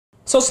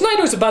So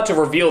Snyder's about to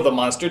reveal the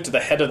monster to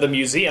the head of the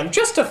museum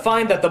just to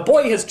find that the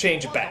boy has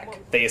changed back.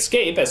 They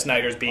escape as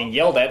Snyder's being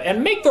yelled at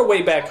and make their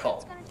way back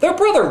home. Their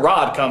brother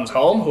Rod comes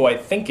home, who I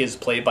think is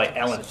played by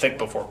Alan Thicke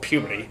before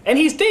puberty, and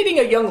he's dating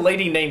a young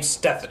lady named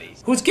Stephanie,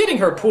 who's getting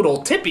her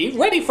poodle Tippy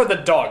ready for the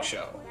dog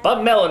show.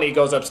 But Melanie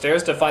goes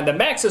upstairs to find that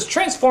Max is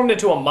transformed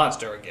into a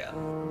monster again.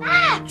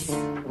 Max!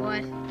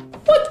 What?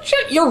 What?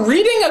 Shit, you're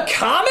reading a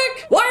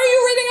comic? Why are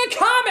you reading a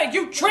comic?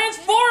 You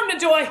transformed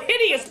into a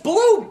hideous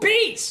blue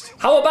beast!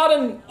 How about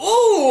an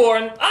ooh or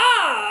an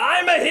ah,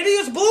 I'm a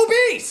hideous blue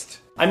beast?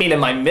 I mean,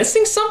 am I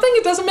missing something?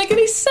 It doesn't make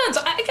any sense.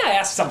 I gotta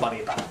ask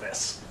somebody about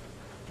this.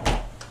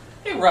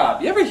 Hey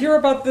Rob, you ever hear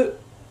about the...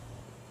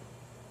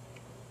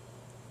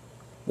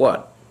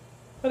 What?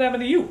 What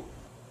happened to you?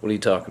 What are you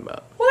talking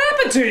about? What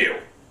happened to you?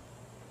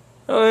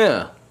 Oh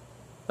yeah,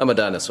 I'm a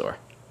dinosaur.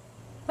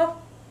 Huh?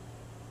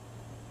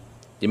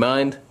 You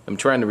mind? I'm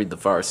trying to read The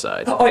Far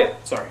Side. Oh yeah,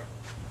 sorry.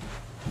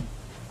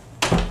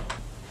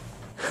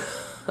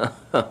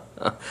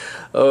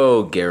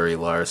 Oh, Gary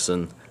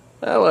Larson.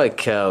 I like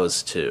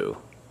cows too.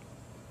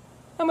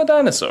 I'm a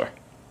dinosaur.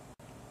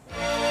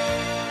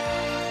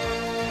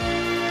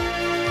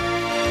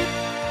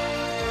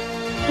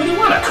 What do you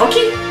want, a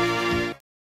cookie?